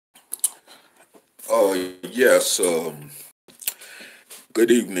Yes,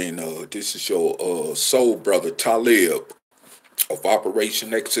 good evening. This is your soul brother Taalib of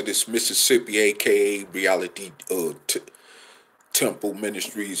Operation Exodus, Mississippi, aka Reality Temple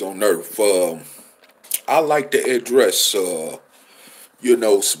Ministries on Earth. I like to address, some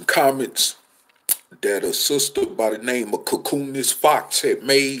comments that a sister by the name of Cocoonist Fox had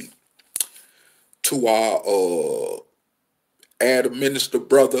made to our AdMinister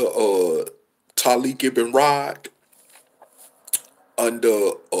brother Taalik Ibn'rad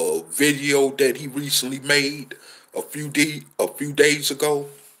under a video that he recently made a few days ago.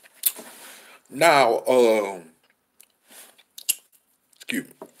 Now, excuse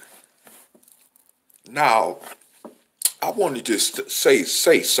me. Now, I want to just say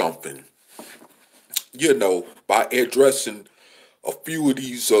something, by addressing a few of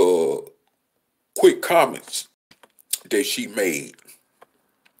these quick comments that she made.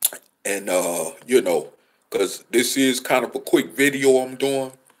 And, because this is kind of a quick video I'm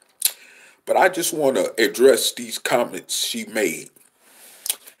doing, but I just want to address these comments she made.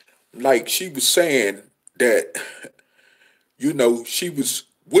 Like she was saying that, she was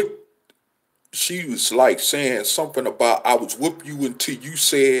like saying something about I was with you until you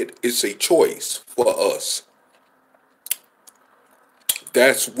said it's a choice for us.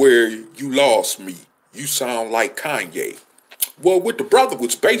 That's where you lost me. You sound like Kanye. Well, what the brother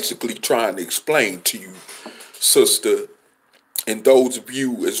was basically trying to explain to you, sister, and those of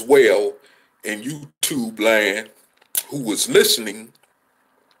you as well in YouTube land who was listening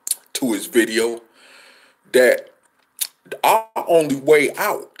to his video, that our only way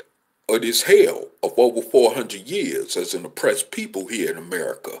out of this hell of over 400 years as an oppressed people here in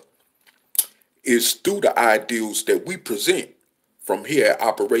America is through the ideals that we present from here at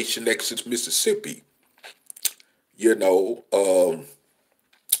Operation Exodus, Mississippi.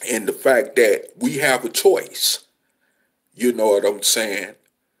 And the fact that we have a choice, you know what I'm saying?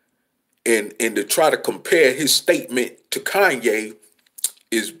 And to try to compare his statement to Kanye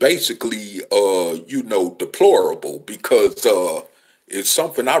is basically, deplorable, because it's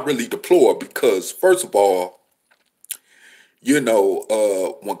something I really deplore, because first of all, when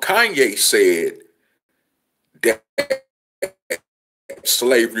Kanye said that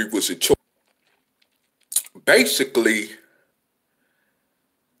slavery was a choice, basically,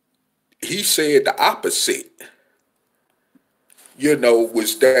 he said the opposite,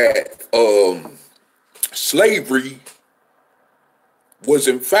 was that slavery was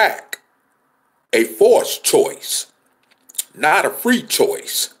in fact a forced choice, not a free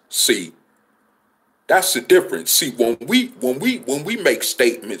choice. See, that's the difference. See, when we make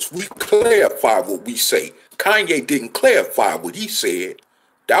statements, we clarify what we say. Kanye didn't clarify what he said.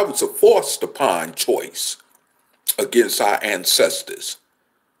 That was a forced upon choice against our ancestors,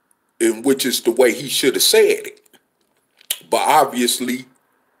 in which is the way he should have said it. But obviously,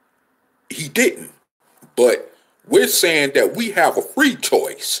 he didn't. But we're saying that we have a free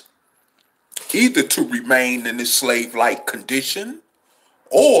choice, either to remain in this slave-like condition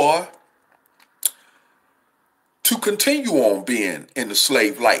or to continue on being in a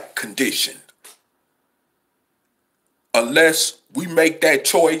slave-like condition. Unless we make that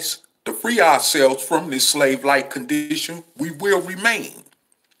choice to free ourselves from this slave-like condition, we will remain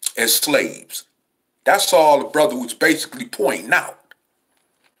as slaves. That's all the brother was basically pointing out.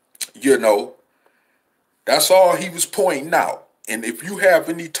 That's all he was pointing out. And if you have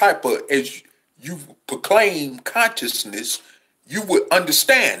any type of, as you proclaim, consciousness, you would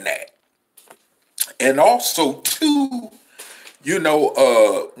understand that. And also, too,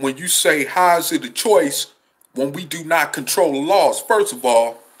 when you say, how is it a choice when we do not control the laws? First of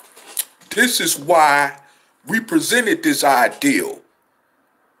all, this is why we presented this ideal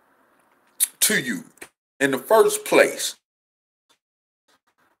to you in the first place.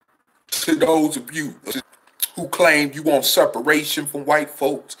 To those of you who claim you want separation from white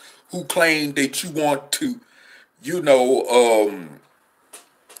folks, who claim that you want to,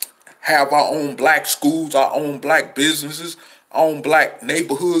 have our own black schools, our own black businesses, our own black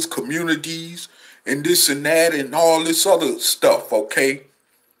neighborhoods, communities, and this and that and all this other stuff, okay?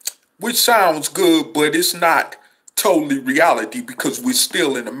 Which sounds good, but it's not totally reality, because we're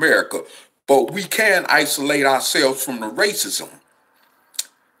still in America. But we can isolate ourselves from the racism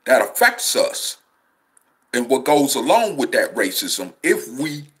that affects us and what goes along with that racism if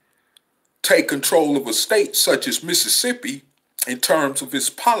we take control of a state such as Mississippi in terms of its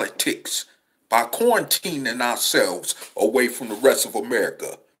politics by quarantining ourselves away from the rest of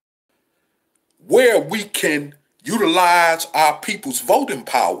America, where we can utilize our people's voting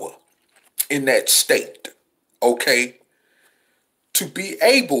power in that state, okay, to be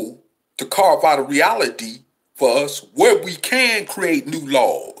able to carve out a reality for us where we can create new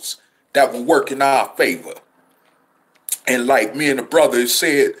laws that will work in our favor. And like me and the brother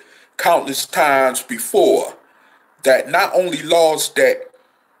said countless times before, that not only laws that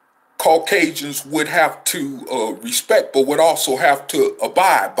Caucasians would have to respect, but would also have to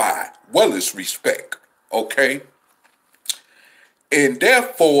abide by, well as respect, okay? And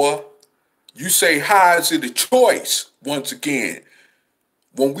therefore, you say, how is it a choice, once again,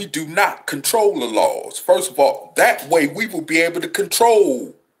 when we do not control the laws? First of all, that way we will be able to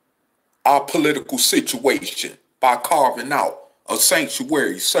control our political situation by carving out a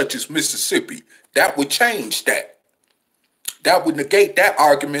sanctuary such as Mississippi. That would change that. That would negate that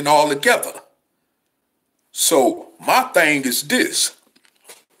argument altogether. So my thing is this.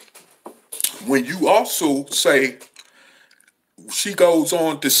 When you also say, she goes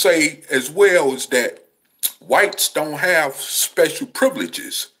on to say as well, is that whites don't have special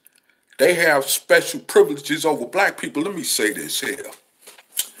privileges. They have special privileges over black people. Let me say this here.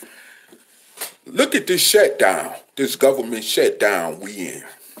 Look at this shutdown, this government shutdown we in,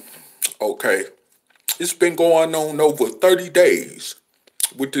 okay? It's been going on over 30 days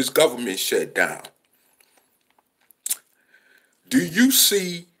with this government shutdown. Do you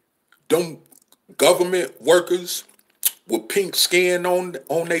see them government workers with pink skin on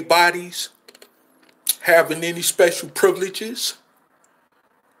their bodies having any special privileges?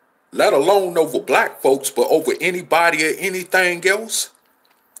 Let alone over black folks, but over anybody or anything else?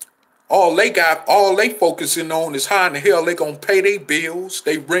 All they focusing on is how in the hell they gonna pay their bills,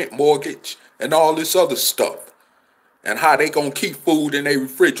 they rent, mortgage, and all this other stuff. And how they gonna keep food in their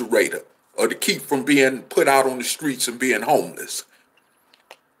refrigerator or to keep from being put out on the streets and being homeless.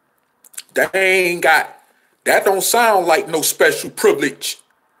 That don't sound like no special privilege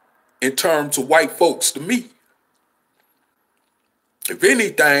in terms of white folks to me. If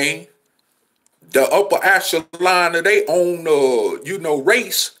anything, the upper echelon of their own,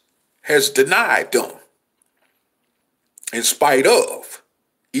 race has denied them, in spite of,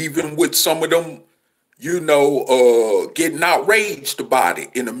 even with some of them, getting outraged about it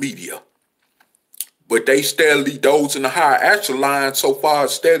in the media. But they steadily, those in the higher echelon so far,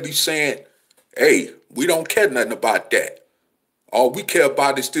 steadily saying, hey, we don't care nothing about that. All we care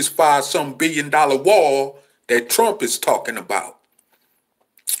about is this $5-some billion wall that Trump is talking about.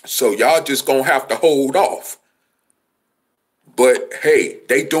 So y'all just gonna have to hold off. But hey,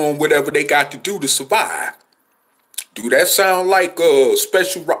 they doing whatever they got to do to survive. Do that sound like a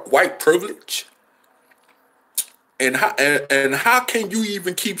special white privilege? And how can you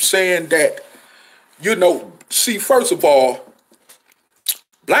even keep saying that? See, first of all,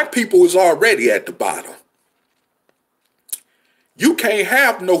 black people is already at the bottom. You can't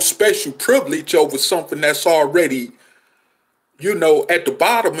have no special privilege over something that's already, at the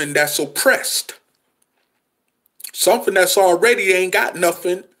bottom and that's oppressed. Something that's already ain't got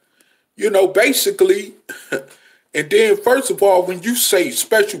nothing, basically. And then, first of all, when you say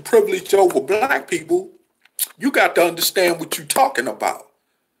special privilege over black people, you got to understand what you're talking about.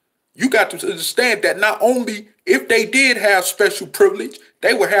 You got to understand that not only if they did have special privilege,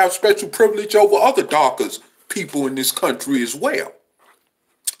 they would have special privilege over other darker people in this country as well.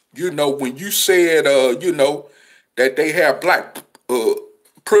 When you said, that they have black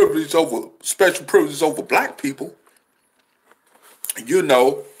special privilege over black people,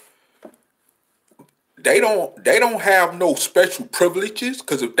 they don't have no special privileges,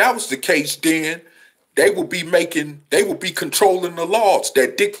 because if that was the case, then they would be controlling the laws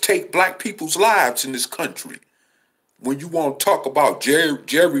that dictate black people's lives in this country. When you want to talk about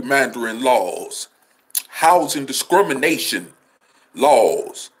gerrymandering laws, housing discrimination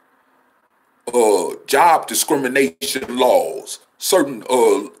laws, job discrimination laws, certain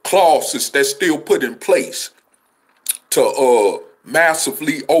clauses that's still put in place to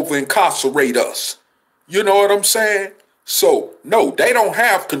massively over-incarcerate us. You know what I'm saying? So, no, they don't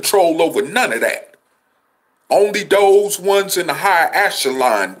have control over none of that. Only those ones in the higher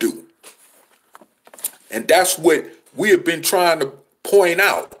echelon do. And that's what we have been trying to point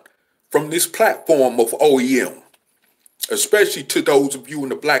out from this platform of OEM, especially to those of you in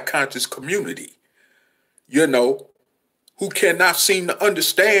the black conscious community, who cannot seem to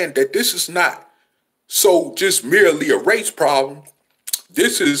understand that this is not so just merely a race problem.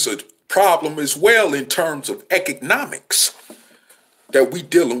 This is a problem as well in terms of economics that we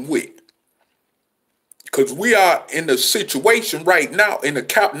dealing with. Because we are in a situation right now,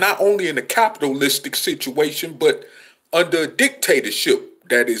 not only in a capitalistic situation, but under a dictatorship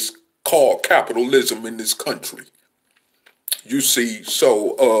that is called capitalism in this country. You see,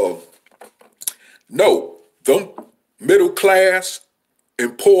 so no, the middle class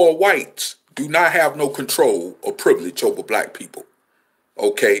and poor whites do not have no control or privilege over black people.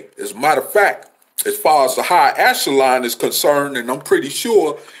 Okay, as a matter of fact, as far as the high echelon is concerned, and I'm pretty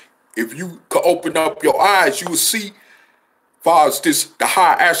sure if you could open up your eyes, you would see, as far as the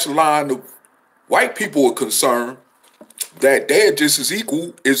high echelon of white people are concerned, that they're just as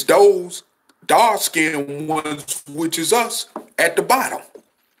equal as those dark-skinned ones, which is us, at the bottom.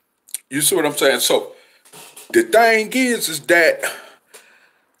 You see what I'm saying? So the thing is that,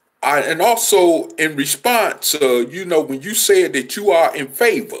 and also in response, you know, when you said that you are in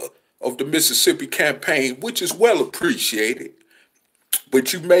favor of the Mississippi campaign, which is well appreciated,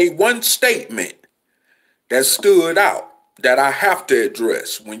 but you made one statement that stood out that I have to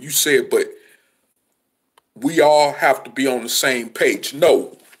address when you said, but we all have to be on the same page.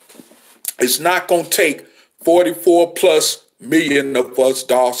 No, it's not going to take 44 plus million of us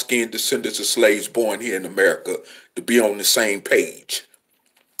dark-skinned descendants of slaves born here in America to be on the same page.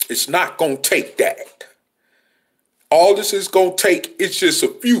 It's not going to take that. All this is going to take is just a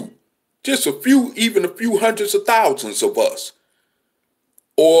few, even a few hundreds of thousands of us,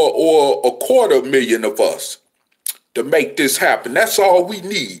 or 250,000 of us to make this happen. That's all we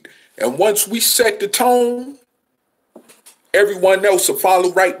need. And once we set the tone, everyone else will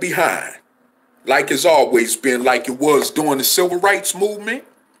follow right behind. Like it's always been, like it was during the civil rights movement,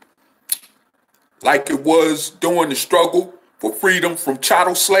 like it was during the struggle for freedom from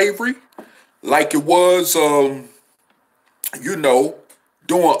chattel slavery, like it was, you know,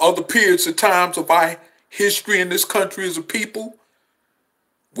 during other periods of times of our history in this country as a people.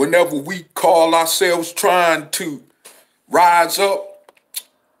 Whenever we call ourselves trying to rise up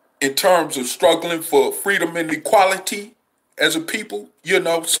in terms of struggling for freedom and equality as a people, you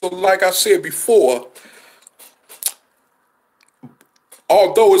know. So like I said before,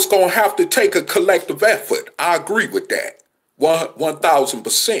 although it's going to have to take a collective effort, I agree with that,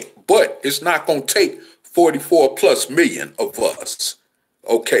 1,000%, but it's not going to take 44 plus million of us,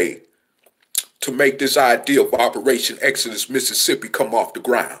 okay, to make this idea of Operation Exodus Mississippi come off the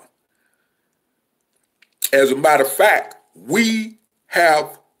ground. As a matter of fact, we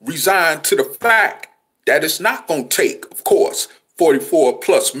have resigned to the fact that it's not going to take, of course, 44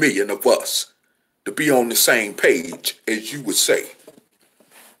 plus million of us to be on the same page, as you would say.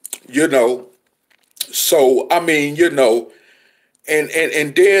 You know, so, I mean, you know, and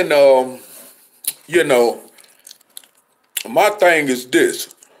then, you know, my thing is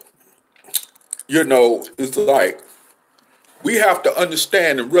this, you know, it's like, we have to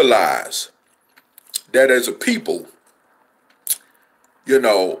understand and realize that as a people, you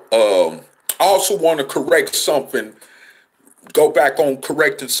know, I also want to correct something, go back on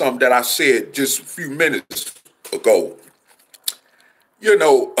correcting something that I said just a few minutes ago. You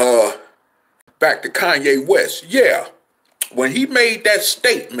know, back to Kanye West. Yeah, when he made that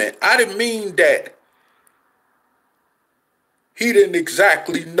statement, I didn't mean that he didn't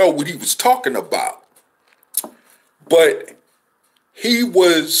exactly know what he was talking about, but he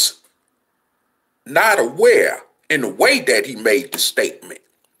was not aware in the way that he made the statement.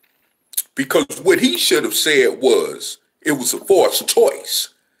 Because what he should have said was, it was a forced choice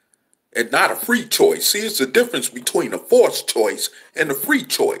and not a free choice. See, it's the difference between a forced choice and a free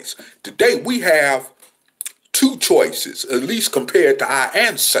choice. Today we have two choices, at least compared to our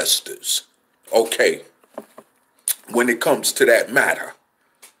ancestors, okay, when it comes to that matter,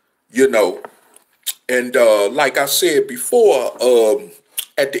 you know. And like I said before,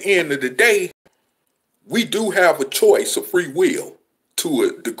 at the end of the day, we do have a choice of free will to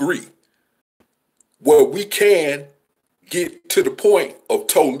a degree, where we can get to the point of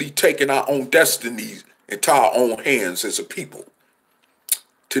totally taking our own destinies into our own hands as a people.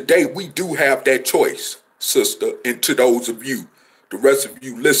 Today, we do have that choice, sister, and to those of you, the rest of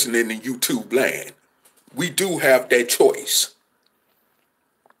you listening in YouTube land, we do have that choice.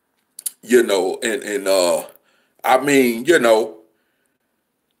 You know, and I mean, you know,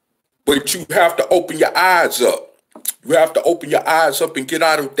 but you have to open your eyes up. You have to open your eyes up and get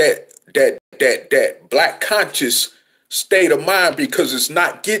out of that black conscious state of mind, because it's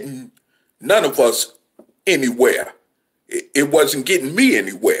not getting none of us anywhere. It wasn't getting me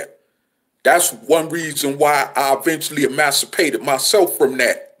anywhere. That's one reason why I eventually emancipated myself from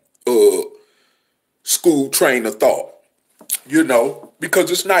that school train of thought, you know,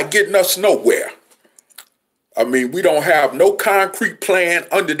 because it's not getting us nowhere. I mean, we don't have no concrete plan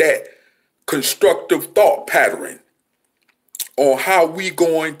under that constructive thought pattern on how we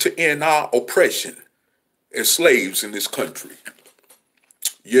going to end our oppression as slaves in this country.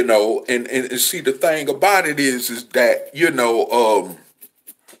 You know, and see, the thing about it is that, you know,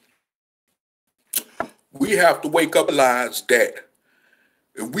 we have to wake up and realize that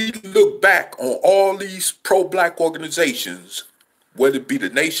if we look back on all these pro-black organizations, whether it be the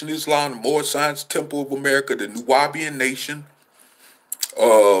Nation of Islam, the Moorish Science Temple of America, the Nuwaubian Nation,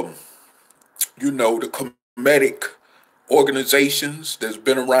 you know, the Kemetic organizations that's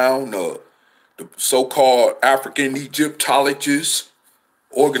been around, the so-called African Egyptologists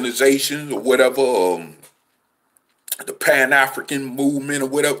organizations or whatever, the Pan-African movement or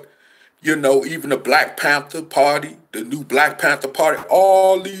whatever, you know, even the Black Panther Party, the new Black Panther Party,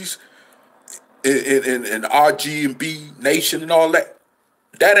 all these in RGB Nation and all that,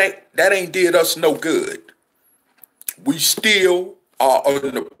 that ain't did us no good. We still are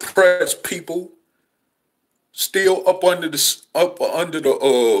an oppressed people, still up under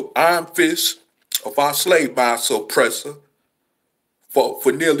the iron fist of our slave master oppressor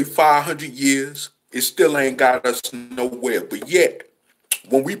for nearly 500 years. It still ain't got us nowhere. But yet,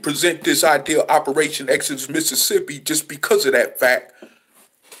 when we present this idea of Operation Exodus Mississippi, just because of that fact,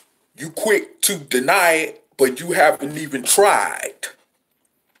 you quick to deny it, but you haven't even tried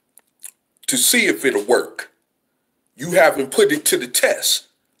to see if it'll work. You haven't put it to the test,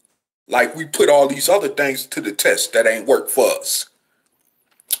 like we put all these other things to the test that ain't worked for us.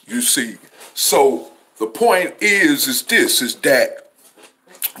 You see, so the point is that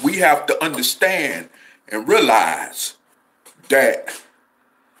we have to understand and realize that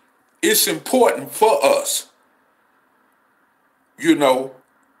it's important for us, you know,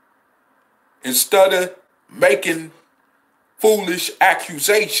 instead of making foolish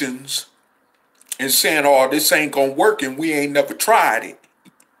accusations and saying, oh, this ain't gonna work and we ain't never tried it,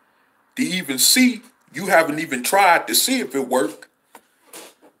 to even see, you haven't even tried to see if it worked,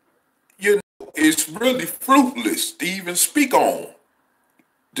 you know, it's really fruitless to even speak on,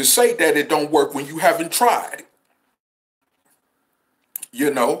 to say that it don't work when you haven't tried it.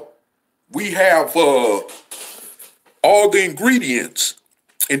 You know, we have all the ingredients,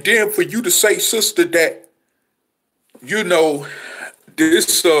 and then for you to say, sister, that, you know,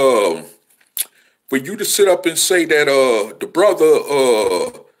 this, for you to sit up and say that the brother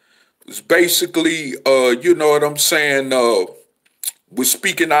was basically, you know what I'm saying, was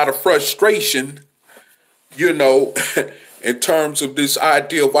speaking out of frustration, you know, in terms of this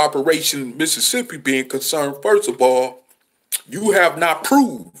idea of Operation Mississippi being concerned. First of all, you have not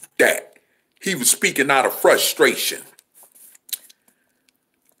proved that he was speaking out of frustration.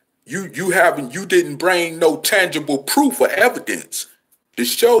 You didn't bring no tangible proof or evidence to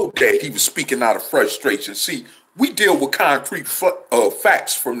show that he was speaking out of frustration. See, we deal with concrete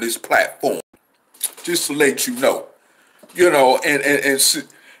facts from this platform, just to let you know. You know, and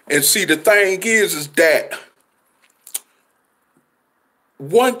see, the thing is that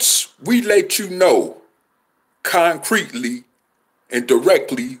once we let you know concretely and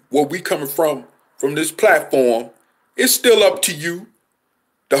directly where we coming from this platform, it's still up to you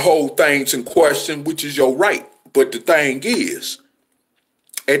to hold things in question, which is your right. But the thing is,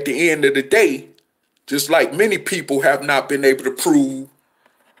 at the end of the day, just like many people have not been able to prove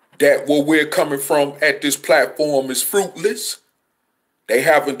that where we're coming from at this platform is fruitless, they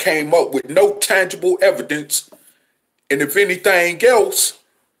haven't came up with no tangible evidence. And if anything else,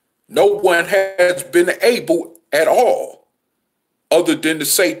 no one has been able at all, other than to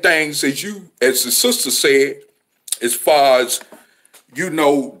say things as the sister said, as far as, you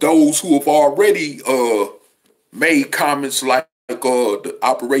know, those who have already made comments like the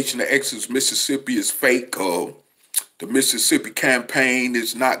Operation Exodus Mississippi is fake, the Mississippi campaign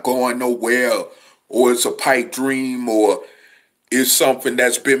is not going nowhere, or it's a pipe dream, or it's something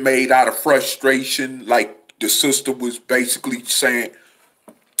that's been made out of frustration, like the sister was basically saying,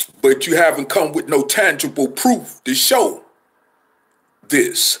 but you haven't come with no tangible proof to show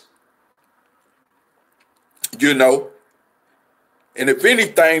this, you know. And if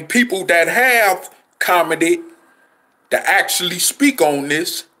anything, people that have commented to actually speak on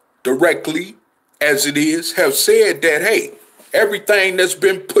this directly as it is have said that, hey, everything that's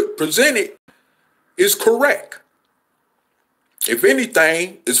been presented is correct. If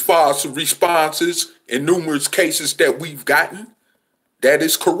anything, as far as the responses in numerous cases that we've gotten, that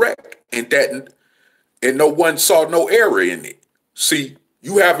is correct, and no one saw no error in it. See,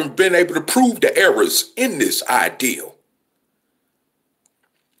 you haven't been able to prove the errors in this ideal.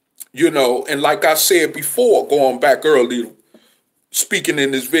 You know, and like I said before, going back earlier, speaking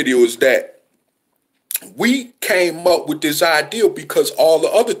in this video, is that we came up with this ideal because all the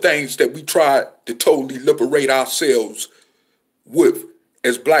other things that we tried to totally liberate ourselves with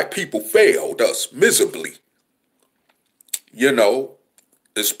as black people failed us miserably. You know,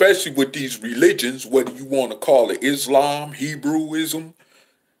 especially with these religions, whether you want to call it Islam, Hebrewism,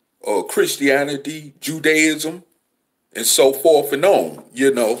 or Christianity, Judaism, and so forth and on,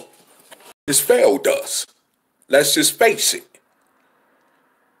 you know. It's failed us. Let's just face it.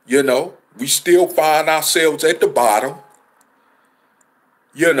 You know, we still find ourselves at the bottom,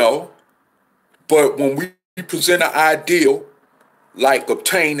 you know, but when we present an ideal like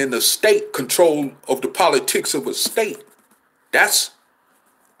obtaining the state control of the politics of a state, that's,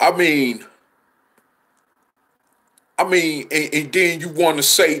 I mean, and then you want to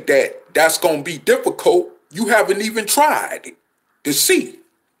say that that's going to be difficult. You haven't even tried it to see.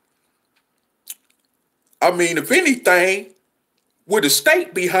 I mean, if anything, with a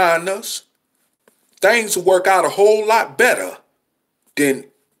state behind us, things will work out a whole lot better than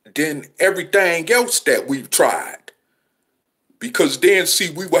everything else that we've tried. Because then, see,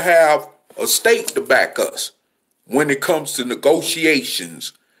 we will have a state to back us when it comes to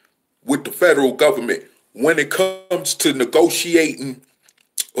negotiations with the federal government, when it comes to negotiating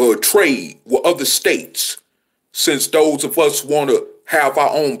trade with other states, since those of us want to have our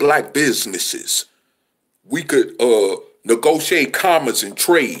own black businesses. We could negotiate commerce and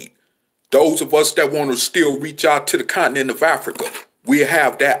trade. Those of us that want to still reach out to the continent of Africa, we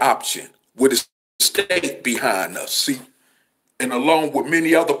have that option with a state behind us, see? And along with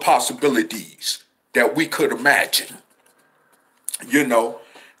many other possibilities that we could imagine, you know?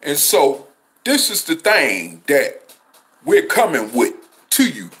 And so this is the thing that we're coming with to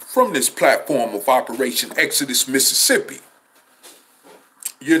you from this platform of Operation Exodus, Mississippi.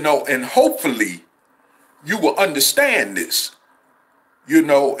 You know, and hopefully you will understand this, you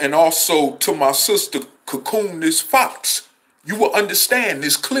know, and also to my sister Cocoon, this Fox, you will understand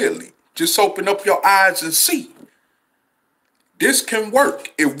this clearly. Just open up your eyes and see. This can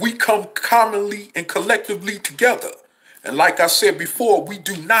work if we come commonly and collectively together. And like I said before, we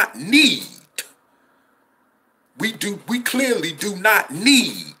do not need, we clearly do not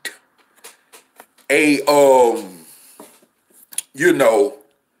need a, you know,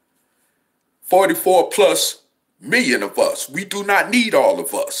 44 plus million of us. We do not need all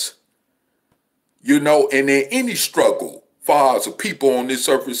of us, you know, and in any struggle, far as the people on this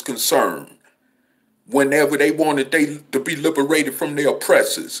earth is concerned, whenever they wanted to be liberated from their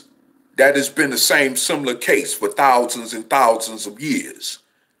oppressors, that has been the same similar case for thousands and thousands of years.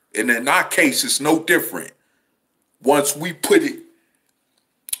 And in our case, it's no different. Once we put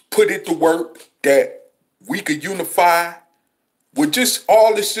it to work that we could unify, with just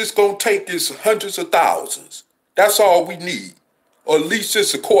all it's just going to take is hundreds of thousands. That's all we need. Or at least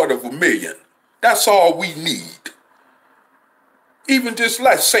just 250,000. That's all we need. Even just,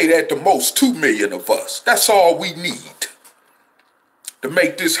 let's say that the most 2 million of us. That's all we need to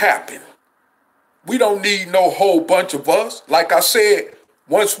make this happen. We don't need no whole bunch of us. Like I said,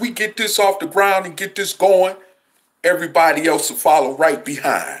 once we get this off the ground and get this going, everybody else will follow right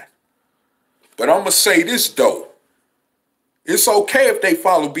behind. But I'm going to say this, though. It's okay if they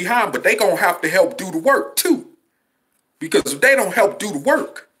follow behind, but they going to have to help do the work, too. Because if they don't help do the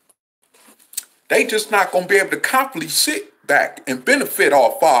work, they just not going to be able to confidently sit back and benefit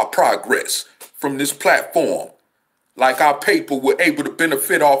off our progress from this platform. Like our people were able to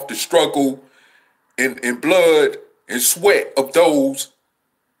benefit off the struggle and blood and sweat of those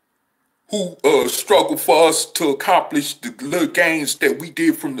who struggled for us to accomplish the little gains that we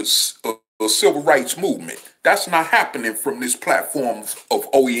did from the civil rights movement. That's not happening from this platform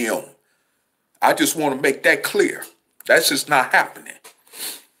of OEM. I just want to make that clear. That's just not happening.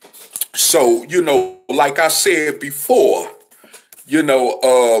 So, you know, like I said before, you know,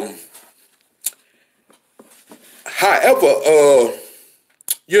 however,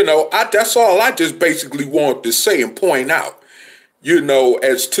 you know, that's all I just basically wanted to say and point out, you know,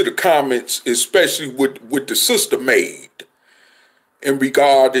 as to the comments, especially with the sister made in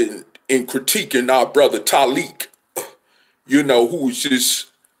regarding in critiquing our brother Taalik, you know, who was just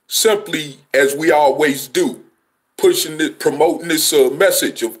simply, as we always do, pushing it, promoting this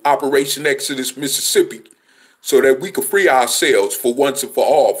message of Operation Exodus, Mississippi, so that we could free ourselves for once and for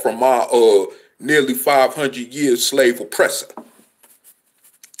all from our nearly 500 years slave oppressor.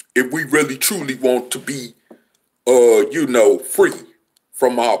 If we really truly want to be, you know, free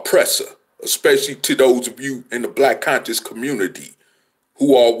from our oppressor, especially to those of you in the Black conscious community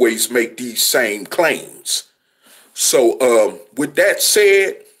who always make these same claims. So with that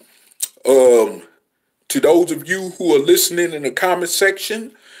said, to those of you who are listening in the comment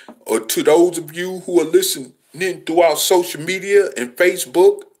section, or to those of you who are listening throughout social media and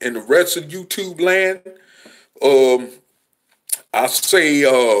Facebook and the rest of YouTube land, I say,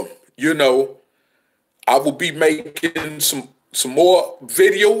 you know, I will be making some more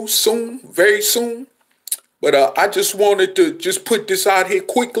videos soon, very soon. But I just wanted to just put this out here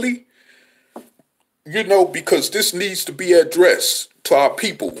quickly you know, because this needs to be addressed to our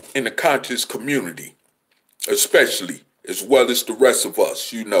people in the conscious community, especially, as well as the rest of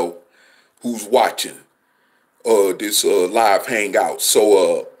us, you know, who's watching this live hangout.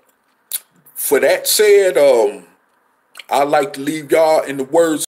 So for that said, I'd like to leave y'all in the words